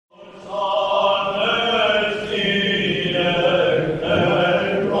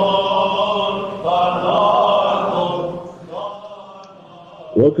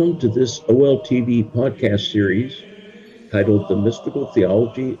Welcome to this OLTV podcast series titled The Mystical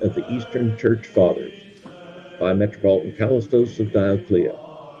Theology of the Eastern Church Fathers by Metropolitan Kallistos of Dioclea.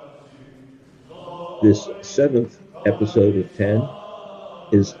 This seventh episode of 10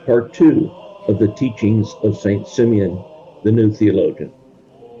 is part 2 of the teachings of St. Symeon, the new theologian.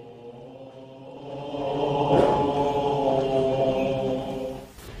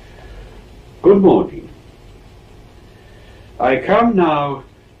 Good morning. I come now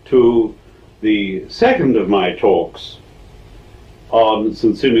to the second of my talks on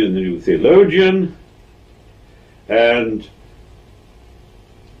St. Symeon, the new theologian, and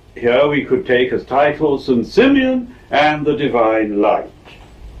here we could take as title St. Symeon and the Divine Light.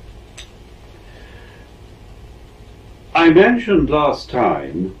 I mentioned last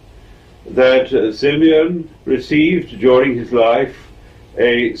time that Symeon received during his life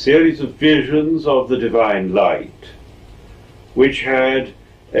a series of visions of the divine light, which had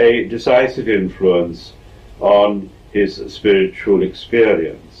a decisive influence on his spiritual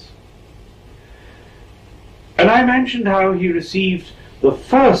experience. And I mentioned how he received the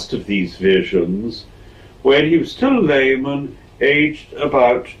first of these visions when he was still a layman, aged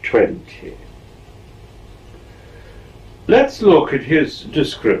about 20. Let's look at his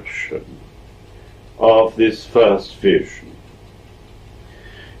description of this first vision.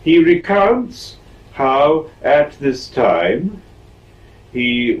 He recounts how at this time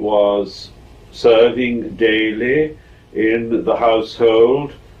he was serving daily in the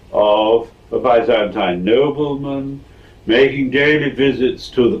household of a Byzantine nobleman, making daily visits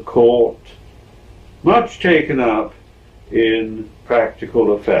to the court, much taken up in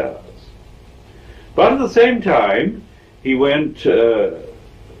practical affairs. But at the same time, he went,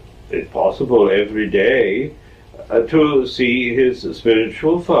 if possible, every day to see his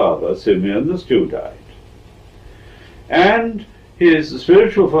spiritual father, Symeon the Studite. And his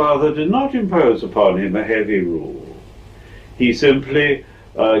spiritual father did not impose upon him a heavy rule. He simply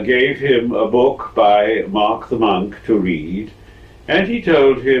gave him a book by Mark the monk to read, and he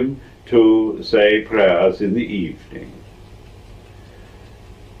told him to say prayers in the evening.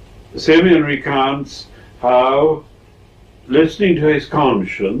 Symeon recounts how, listening to his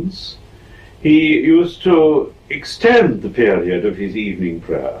conscience, he used to extend the period of his evening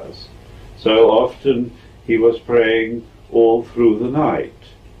prayers. So often he was praying all through the night.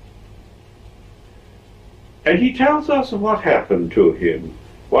 And he tells us of what happened to him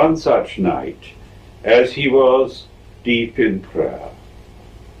one such night as he was deep in prayer.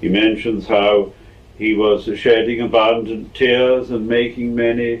 He mentions how he was shedding abundant tears and making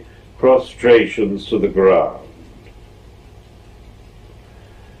many prostrations to the ground.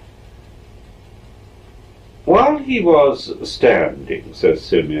 While he was standing, says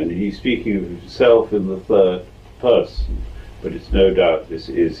Symeon, he's speaking of himself in the third person, but it's no doubt this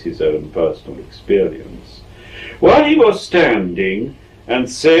is his own personal experience. While he was standing and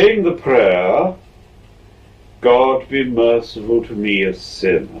saying the prayer, God be merciful to me a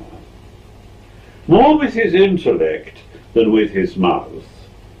sinner, more with his intellect than with his mouth,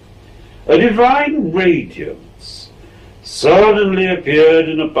 a divine radiance suddenly appeared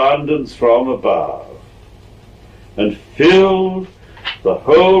in abundance from above, and filled the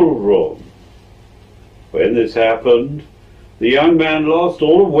whole room. When this happened, the young man lost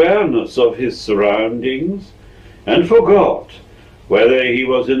all awareness of his surroundings and forgot whether he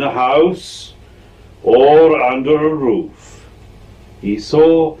was in a house or under a roof. He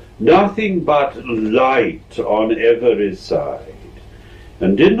saw nothing but light on every side,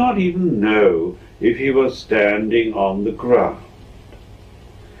 and did not even know if he was standing on the ground.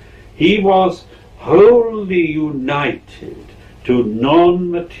 He was wholly united to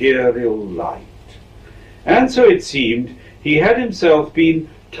non-material light. And so it seemed he had himself been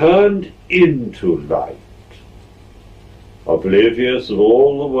turned into light. Oblivious of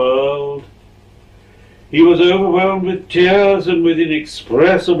all the world, he was overwhelmed with tears and with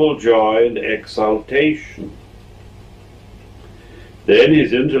inexpressible joy and exultation. Then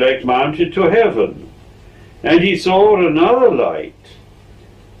his intellect mounted to heaven, and he saw another light,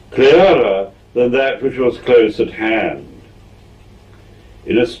 clearer than that which was close at hand.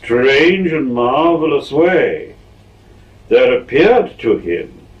 In a strange and marvelous way, there appeared to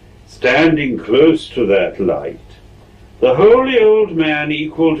him, standing close to that light, the holy old man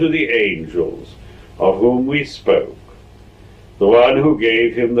equal to the angels of whom we spoke, the one who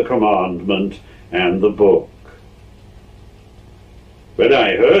gave him the commandment and the book. When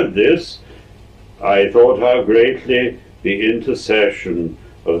I heard this, I thought how greatly the intercession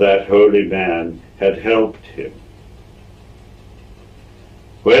of that holy man had helped him.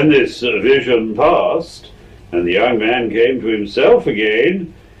 When this vision passed, and the young man came to himself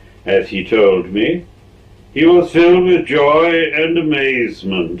again, As he told me, he was filled with joy and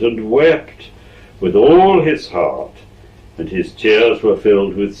amazement, and wept with all his heart, and his tears were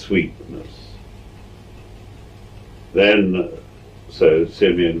filled with sweetness. Then, so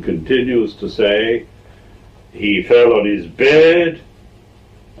Symeon continues to say, he fell on his bed,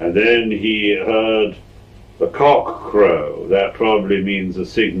 and then he heard the cock crow. That probably means a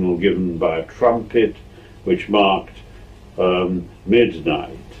signal given by a trumpet, which marked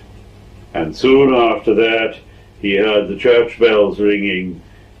midnight. And soon after that, he heard the church bells ringing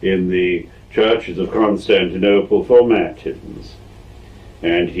in the churches of Constantinople for matins.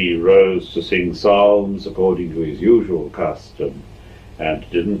 And he rose to sing psalms according to his usual custom, and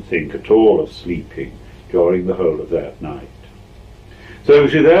didn't think at all of sleeping during the whole of that night. So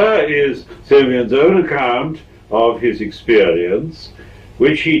there is Symeon's own account of his experience,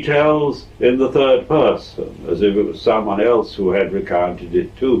 which he tells in the third person, as if it was someone else who had recounted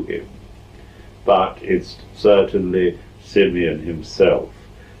it to him. But it's certainly Symeon himself,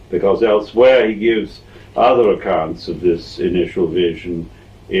 because elsewhere he gives other accounts of this initial vision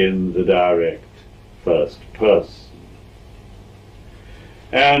in the direct first person.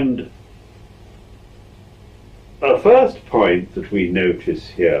 And a first point that we notice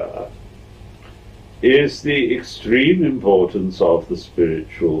here is the extreme importance of the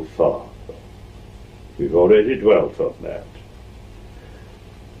spiritual father. We've already dwelt on that.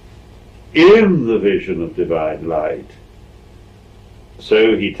 In the vision of divine light,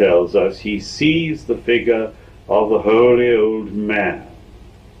 so he tells us, he sees the figure of the holy old man.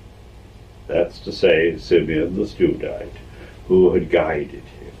 That's to say, Symeon the Studite, who had guided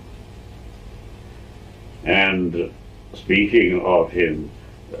him. And speaking of him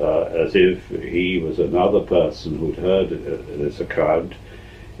as if he was another person who'd heard this account,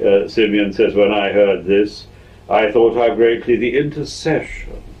 Symeon says, when I heard this, I thought how greatly the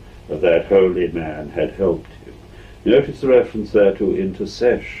intercession of that holy man had helped him. Notice the reference there to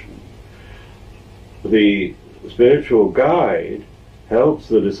intercession. The spiritual guide helps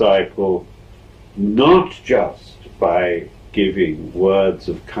the disciple not just by giving words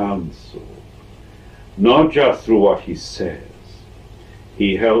of counsel, not just through what he says.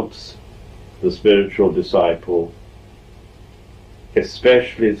 He helps the spiritual disciple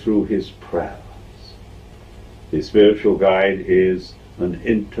especially through his prayers. The spiritual guide is an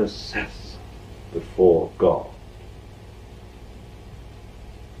intercessor before God.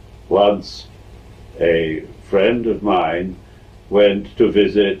 Once a friend of mine went to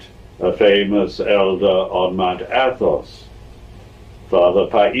visit a famous elder on Mount Athos, Father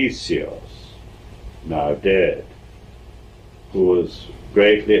Paisios, now dead, who was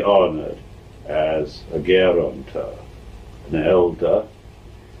greatly honored as a geronter, an elder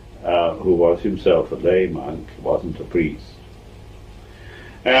who was himself a lay monk, wasn't a priest.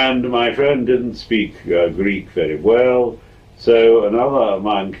 And my friend didn't speak Greek very well, so another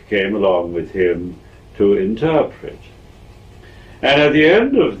monk came along with him to interpret. And at the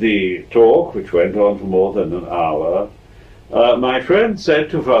end of the talk, which went on for more than an hour, my friend said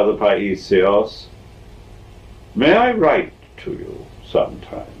to Father Paisios, "May I write to you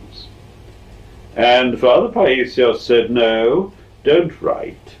sometimes?" And Father Paisios said, "No, don't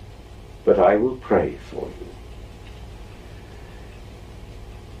write, but I will pray for you."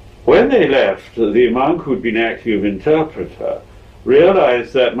 When they left, the monk who'd been acting as interpreter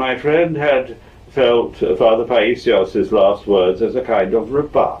realized that my friend had felt Father Paisios' last words as a kind of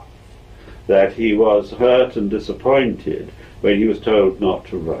rebuff, that he was hurt and disappointed when he was told not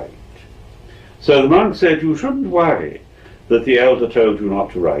to write. So the monk said, "You shouldn't worry that the elder told you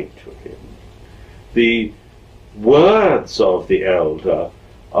not to write to him. The words of the elder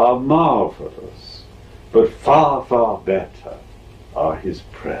are marvelous, but far, far better are his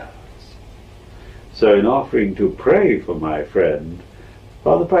prayers." So in offering to pray for my friend,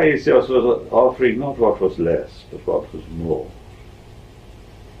 Father Paisios was offering not what was less, but what was more.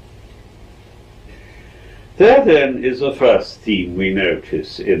 There then is the first theme we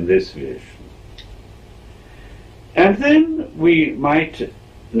notice in this vision. And then we might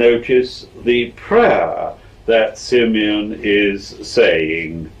notice the prayer that Symeon is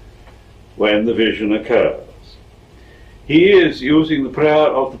saying when the vision occurs. He is using the prayer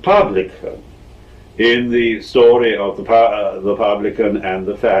of the publican in the story of the publican and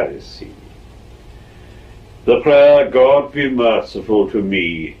the Pharisee. The prayer, "God be merciful to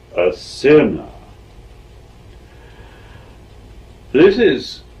me, a sinner." This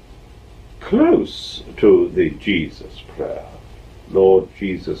is close to the Jesus prayer. "Lord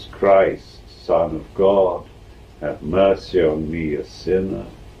Jesus Christ, Son of God, have mercy on me, a sinner."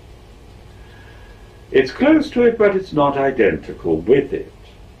 It's close to it, but it's not identical with it.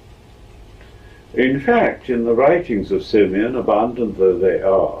 In fact, in the writings of Symeon, abundant though they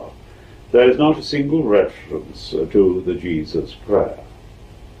are, there is not a single reference to the Jesus prayer.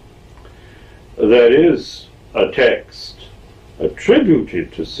 There is a text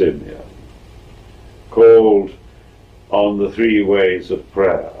attributed to Symeon called On the Three Ways of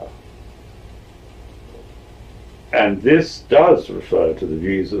Prayer. And this does refer to the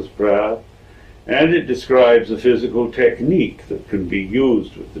Jesus prayer, and it describes a physical technique that can be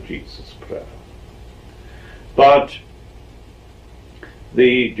used with the Jesus prayer. But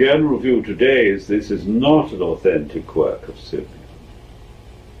the general view today is this is not an authentic work of Symeon.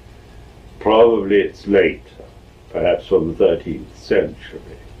 Probably it's later, perhaps from the 13th century.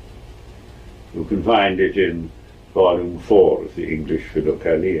 You can find it in volume 4 of the English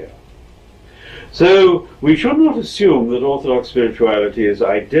Philokalia. So we should not assume that Orthodox spirituality is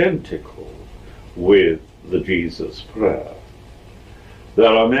identical with the Jesus prayer.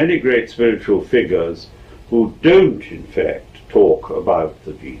 There are many great spiritual figures who don't in fact talk about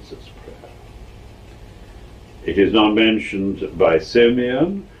the Jesus prayer. It is not mentioned by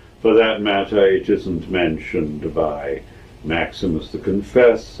Symeon. For that matter, it isn't mentioned by Maximus the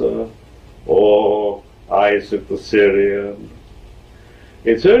Confessor or Isaac the Syrian.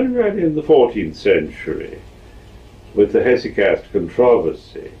 It's only really in the 14th century, with the Hesychast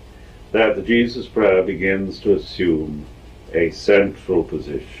controversy, that the Jesus prayer begins to assume a central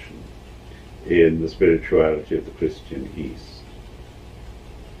position in the spirituality of the Christian East.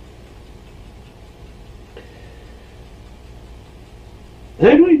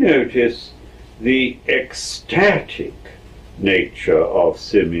 Then we notice the ecstatic nature of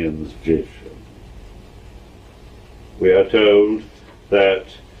Symeon's vision. We are told that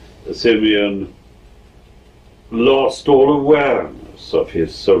Symeon lost all awareness of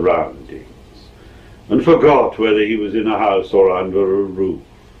his surroundings and forgot whether he was in a house or under a roof.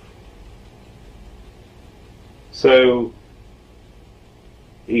 So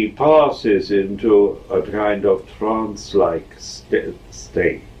he passes into a kind of trance-like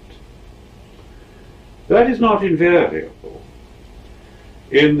state. That is not invariable.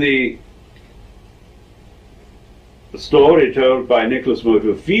 In the story told by Nicholas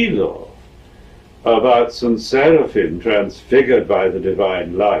Motovilov about St. Seraphim transfigured by the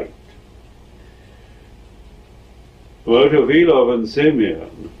divine light, Motovilov and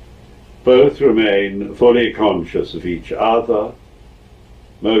Symeon both remain fully conscious of each other.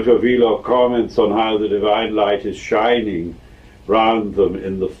 Motovilov comments on how the divine light is shining round them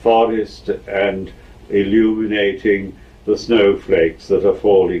in the forest and illuminating the snowflakes that are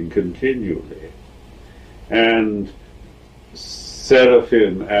falling continually. And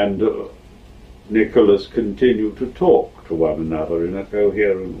Seraphim and Nicholas continue to talk to one another in a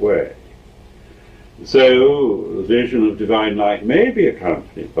coherent way. So the vision of divine light may be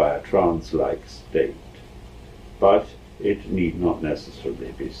accompanied by a trance-like state, but it need not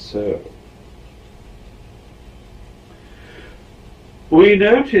necessarily be so. We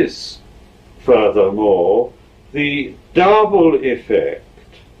notice, furthermore, the double effect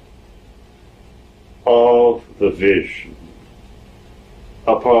of the vision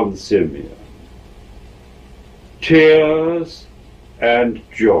upon Symeon: tears and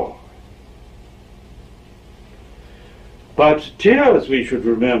joy. But tears, we should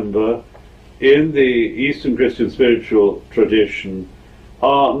remember, in the Eastern Christian spiritual tradition,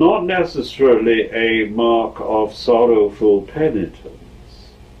 are not necessarily a mark of sorrowful penitence.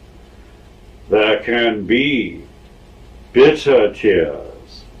 There can be bitter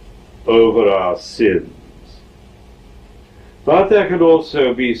tears over our sins, but there can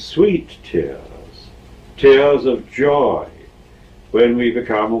also be sweet tears, tears of joy, when we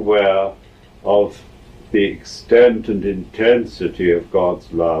become aware of the extent and intensity of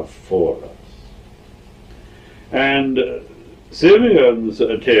God's love for us. And Symeon's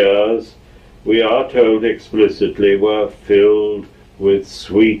tears, we are told explicitly, were filled with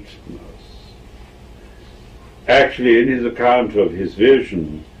sweetness. Actually, in his account of his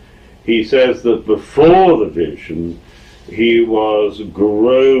vision, he says that before the vision he was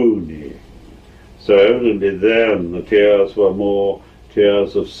groaning. So evidently then the tears were more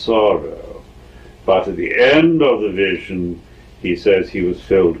tears of sorrow. But at the end of the vision, he says he was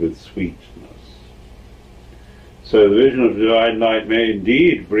filled with sweetness. So the vision of divine light may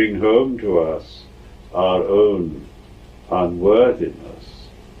indeed bring home to us our own unworthiness,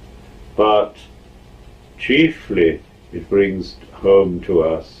 but chiefly it brings home to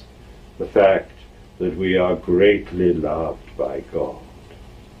us the fact that we are greatly loved by God.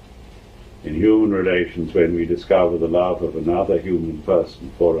 In human relations, when we discover the love of another human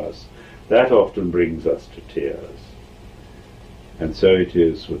person for us, that often brings us to tears. And so it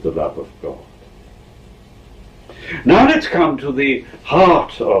is with the love of God. Now let's come to the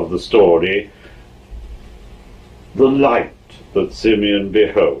heart of the story, the light that Symeon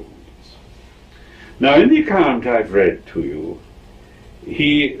beholds. Now in the account I've read to you,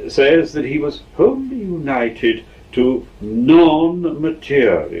 he says that he was wholly united to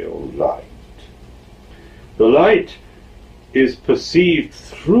non-material light. The light is perceived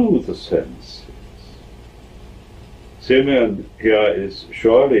through the senses. Symeon here is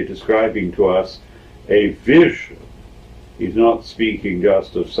surely describing to us a vision. He's not speaking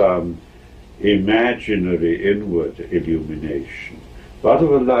just of some imaginary inward illumination, but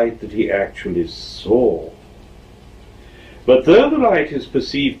of a light that he actually saw. But though the light is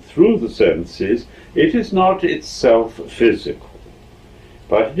perceived through the senses, it is not itself physical,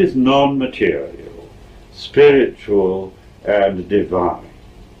 but it is non-material, spiritual and divine.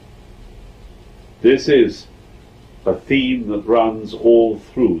 This is a theme that runs all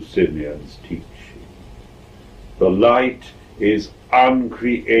through Symeon's teaching. The light is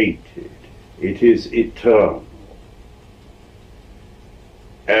uncreated, it is eternal.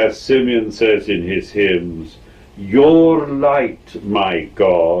 As Symeon says in his hymns, "Your light, my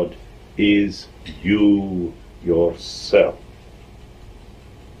God, is you yourself."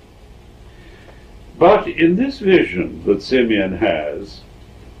 But in this vision that Symeon has,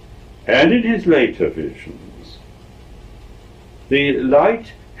 and in his later visions, the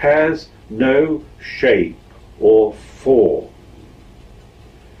light has no shape or form.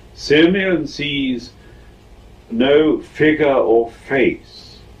 Symeon sees no figure or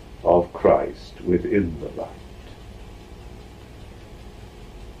face of Christ within the light.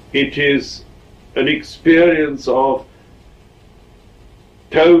 It is an experience of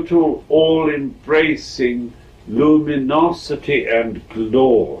total, all-embracing luminosity and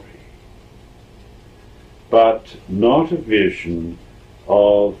glory, but not a vision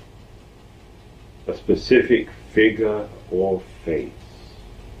of a specific figure or face.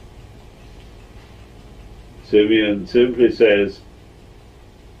 Symeon simply says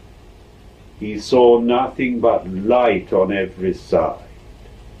he saw nothing but light on every side.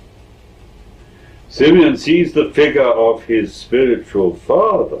 Symeon sees the figure of his spiritual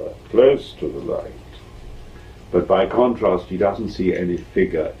father close to the light, but by contrast he doesn't see any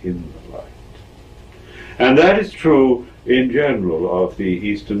figure in the light. And that is true in general of the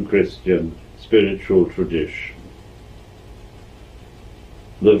Eastern Christian spiritual tradition.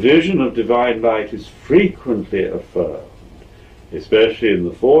 The vision of divine light is frequently affirmed, especially in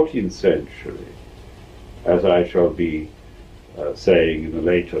the 14th century, as I shall be saying in a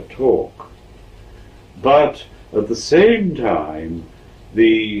later talk. But at the same time,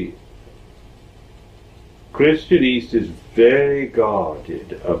 the Christian East is very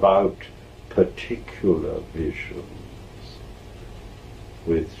guarded about particular visions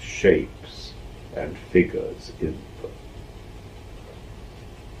with shapes and figures in them.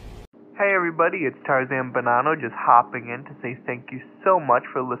 Hey everybody, it's Tarzan Bonanno just hopping in to say thank you so much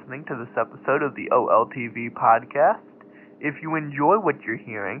for listening to this episode of the OLTV podcast. If you enjoy what you're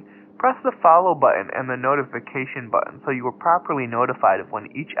hearing, press the follow button and the notification button so you are properly notified of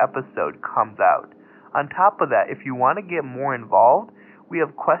when each episode comes out. On top of that, if you want to get more involved, we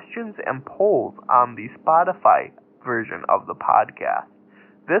have questions and polls on the Spotify version of the podcast.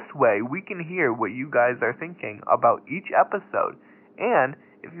 This way, we can hear what you guys are thinking about each episode, and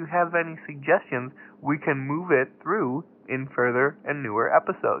if you have any suggestions, we can move it through in further and newer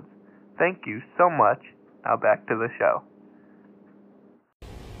episodes. Thank you so much. Now back to the show.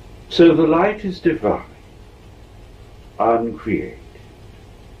 So the light is divine, uncreated.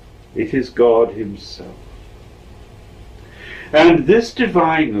 It is God himself. And this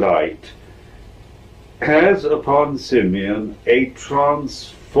divine light has upon Symeon a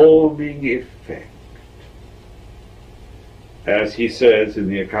transforming effect. As he says in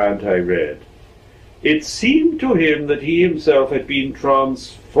the account I read, it seemed to him that he himself had been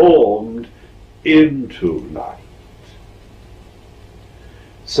transformed into light.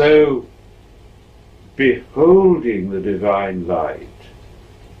 So, beholding the divine light,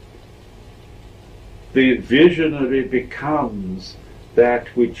 the visionary becomes that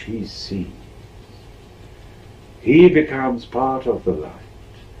which he sees. He becomes part of the light.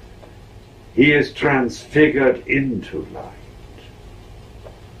 He is transfigured into light.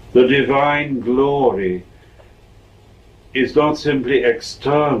 The divine glory is not simply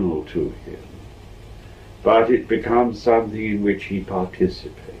external to him, but it becomes something in which he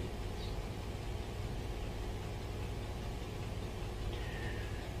participates.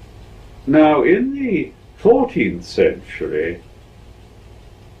 Now, in the 14th century,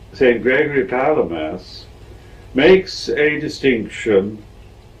 St. Gregory Palamas makes a distinction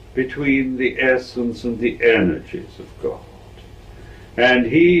between the essence and the energies of God. And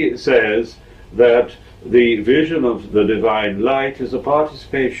he says that the vision of the divine light is a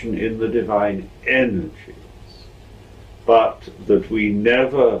participation in the divine energies, but that we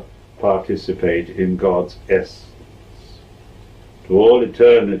never participate in God's essence. To all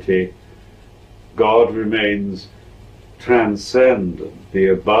eternity, God remains transcendent, the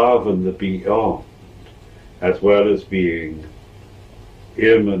above and the beyond, as well as being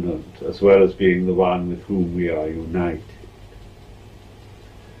immanent, as well as being the one with whom we are united.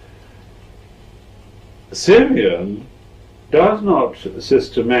 Symeon does not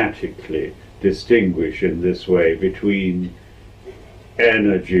systematically distinguish in this way between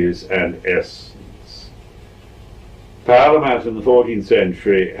energies and essence. Parliament in the 14th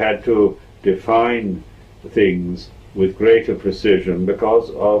century had to define things with greater precision because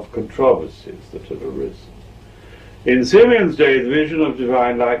of controversies that had arisen. In Symeon's day, the vision of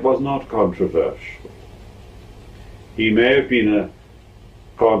divine light was not controversial. He may have been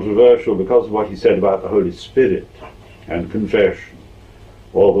controversial because of what he said about the Holy Spirit and confession,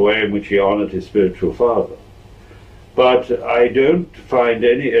 or the way in which he honored his spiritual father. But I don't find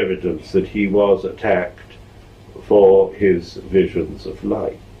any evidence that he was attacked for his visions of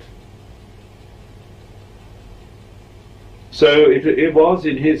light. So it was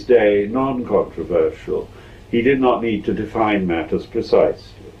in his day non-controversial. He did not need to define matters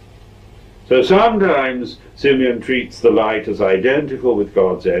precisely. So sometimes Symeon treats the light as identical with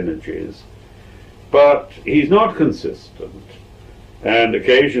God's energies, but he's not consistent, and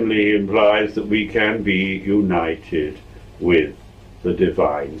occasionally he implies that we can be united with the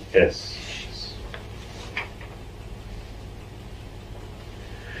divine essence.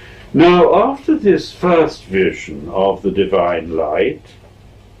 Now, after this first vision of the divine light,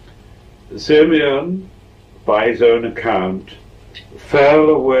 Symeon, by his own account, fell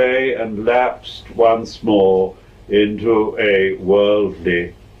away and lapsed once more into a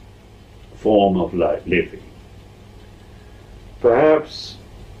worldly form of living. Perhaps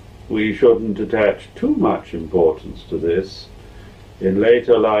we shouldn't attach too much importance to this. In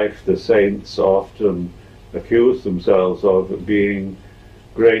later life, the saints often accuse themselves of being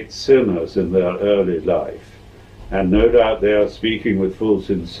great sinners in their early life, and no doubt they are speaking with full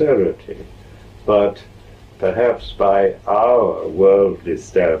sincerity, but perhaps by our worldly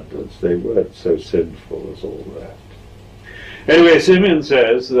standards they weren't so sinful as all that. Anyway, Symeon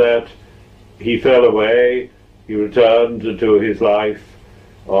says that he fell away, he returned to his life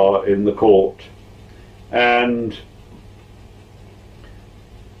in the court, and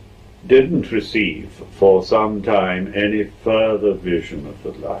didn't receive for some time any further vision of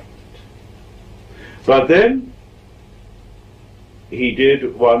the light. But then he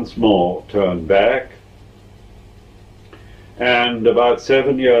did once more turn back, and about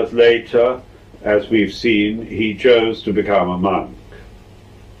 7 years later, as we've seen, he chose to become a monk.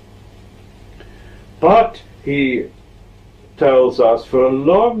 But he tells us for a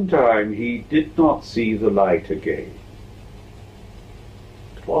long time he did not see the light again.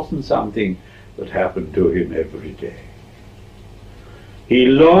 It wasn't something that happened to him every day. He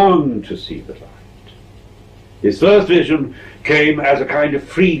longed to see the light. His first vision came as a kind of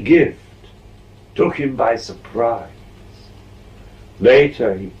free gift, took him by surprise.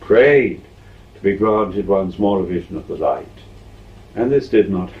 Later he prayed to be granted once more a vision of the light, and this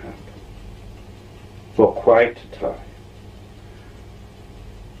did not happen for quite a time.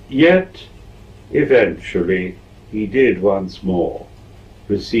 Yet eventually he did once more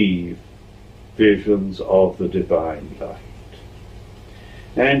receive visions of the divine light,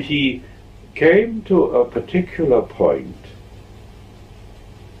 and he came to a particular point,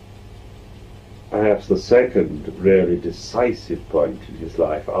 perhaps the second really decisive point in his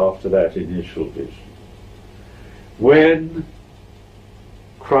life after that initial vision, when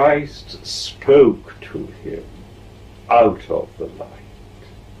Christ spoke to him out of the light.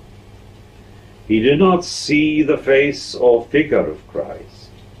 He did not see the face or figure of Christ.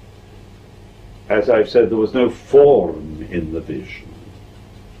 As I've said, there was no form in the vision,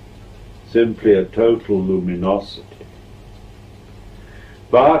 simply a total luminosity.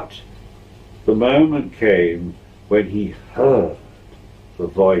 But the moment came when he heard the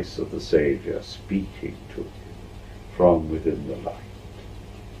voice of the Saviour speaking to him from within the light.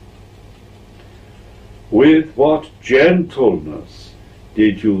 With what gentleness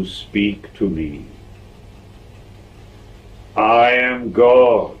did you speak to me? I am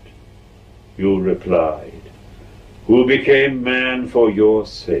God, you replied, who became man for your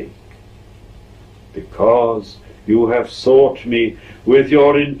sake, because you have sought me with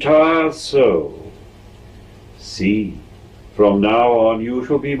your entire soul. See, From now on you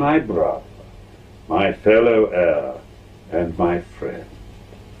shall be my brother, my fellow heir, and my friend.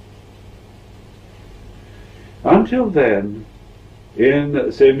 Until then, in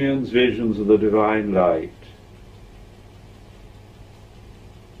Symeon's visions of the divine light,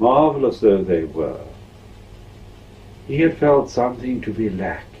 marvelous though they were, he had felt something to be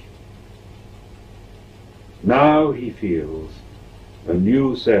lacking. Now he feels a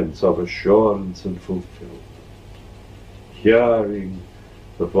new sense of assurance and fulfillment, hearing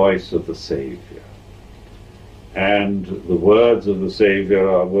the voice of the Saviour. And the words of the Saviour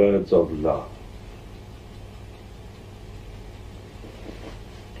are words of love.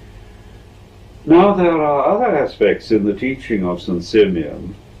 Now there are other aspects in the teaching of St.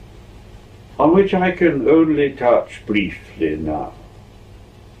 Symeon on which I can only touch briefly now.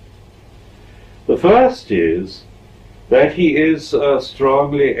 The first is that he is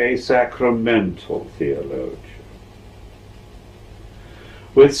strongly a sacramental theologian.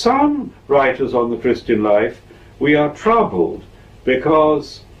 With some writers on the Christian life, we are troubled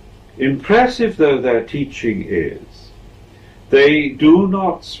because, impressive though their teaching is, they do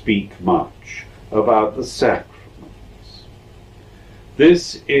not speak much about the sacraments.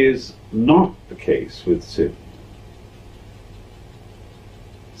 This is not the case with Symeon.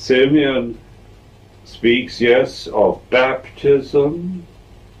 Symeon speaks, yes, of baptism,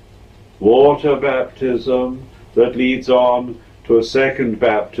 water baptism that leads on to a second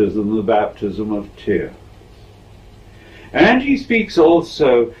baptism, the baptism of tears. And he speaks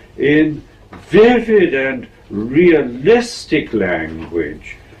also in vivid and realistic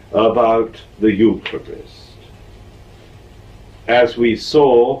language about the Eucharist. As we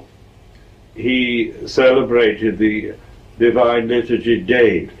saw, he celebrated the Divine Liturgy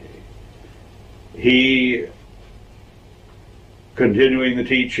daily. He, continuing the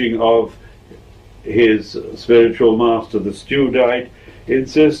teaching of his spiritual master, the Studite,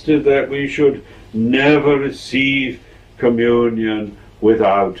 insisted that we should never receive communion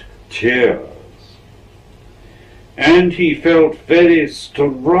without tears. And he felt very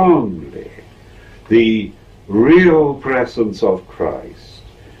strongly the real presence of Christ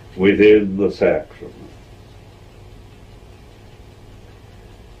within the sacrament.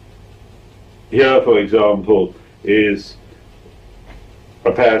 Here, for example, is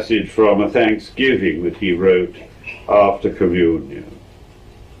a passage from a thanksgiving that he wrote after communion.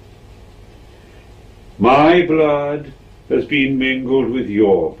 My blood has been mingled with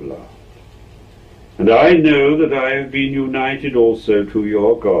your blood, and I know that I have been united also to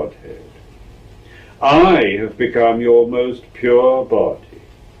your Godhead. I have become your most pure body,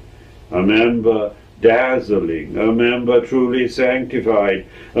 a member dazzling, a member truly sanctified,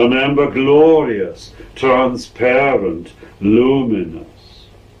 a member glorious, transparent, luminous.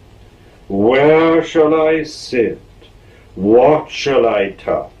 Where shall I sit? What shall I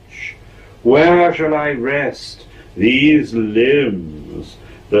touch? Where shall I rest these limbs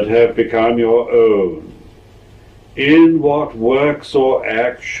that have become your own? In what works or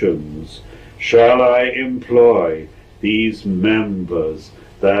actions shall I employ these members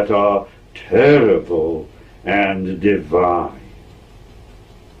that are terrible and divine?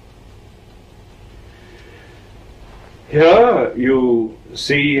 Here you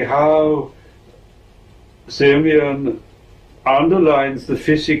see how Symeon underlines the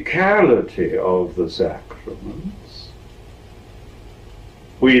physicality of the sacraments.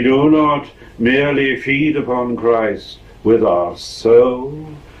 We do not merely feed upon Christ with our soul,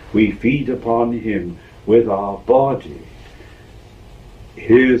 we feed upon him with our body.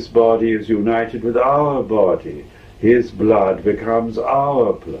 His body is united with our body. His blood becomes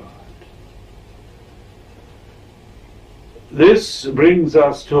our blood. This brings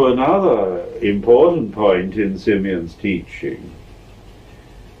us to another important point in Symeon's teaching.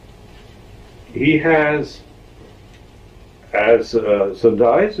 He has, as St.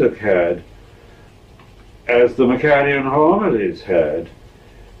 Isaac had, as the Macarian homilies had,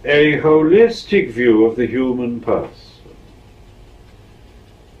 a holistic view of the human person.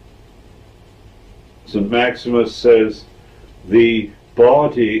 St. Maximus says the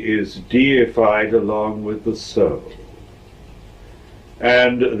body is deified along with the soul.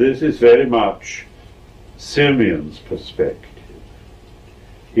 And this is very much Symeon's perspective.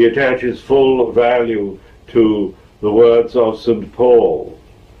 He attaches full value to the words of St. Paul.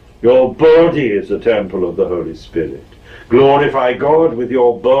 Your body is a temple of the Holy Spirit. Glorify God with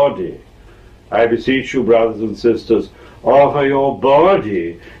your body. I beseech you, brothers and sisters, offer your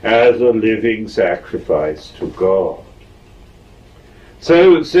body as a living sacrifice to God.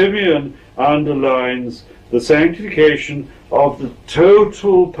 So Symeon underlines the sanctification of the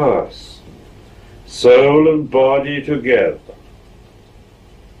total person, soul and body together.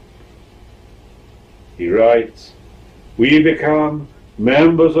 He writes, we become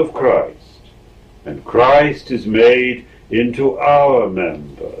members of Christ, and Christ is made into our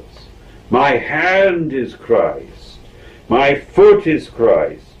members. My hand is Christ, my foot is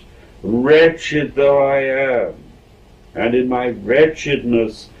Christ, wretched though I am, and in my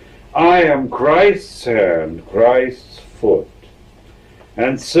wretchedness I am Christ's hand, Christ's foot.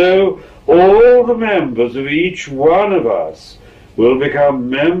 And so all the members of each one of us will become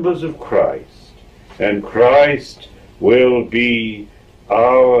members of Christ, and Christ will be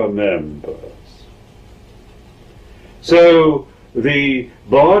our members. So the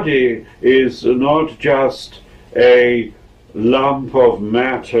body is not just a lump of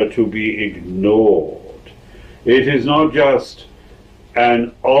matter to be ignored. It is not just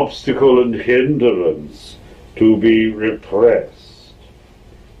an obstacle and hindrance to be repressed.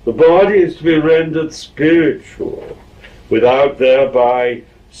 The body is to be rendered spiritual without thereby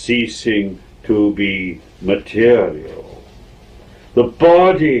ceasing to be material. The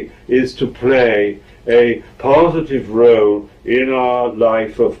body is to play a positive role in our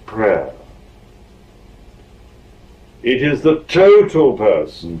life of prayer. It is the total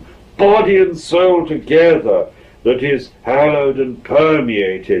person, body and soul together, that is hallowed and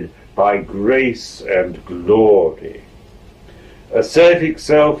permeated by grace and glory. Ascetic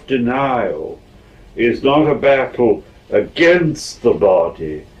self-denial is not a battle against the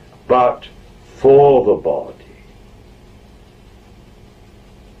body, but for the body.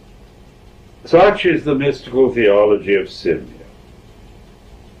 Such is the mystical theology of Symeon,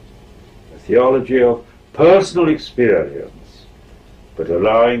 a theology of personal experience, but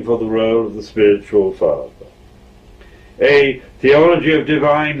allowing for the role of the spiritual Father, a theology of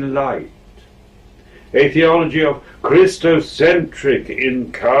divine light, a theology of Christocentric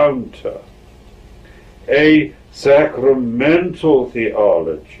encounter, a sacramental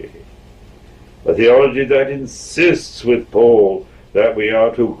theology, a theology that insists with Paul that we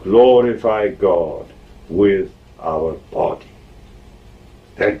are to glorify God with our body.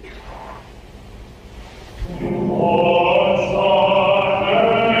 Thank you.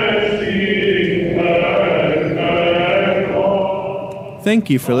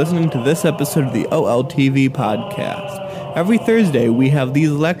 Thank you for listening to this episode of the OLTV podcast. Every Thursday we have these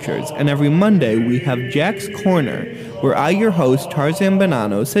lectures, and every Monday we have Jack's Corner, where I, your host, Tarzan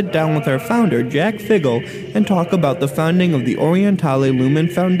Bonanno, sit down with our founder, Jack Figgle, and talk about the founding of the Orientale Lumen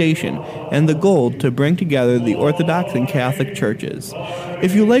Foundation and the goal to bring together the Orthodox and Catholic churches.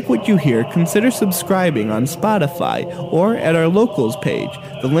 If you like what you hear, consider subscribing on Spotify or at our locals page.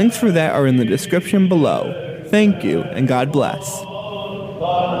 The links for that are in the description below. Thank you, and God bless.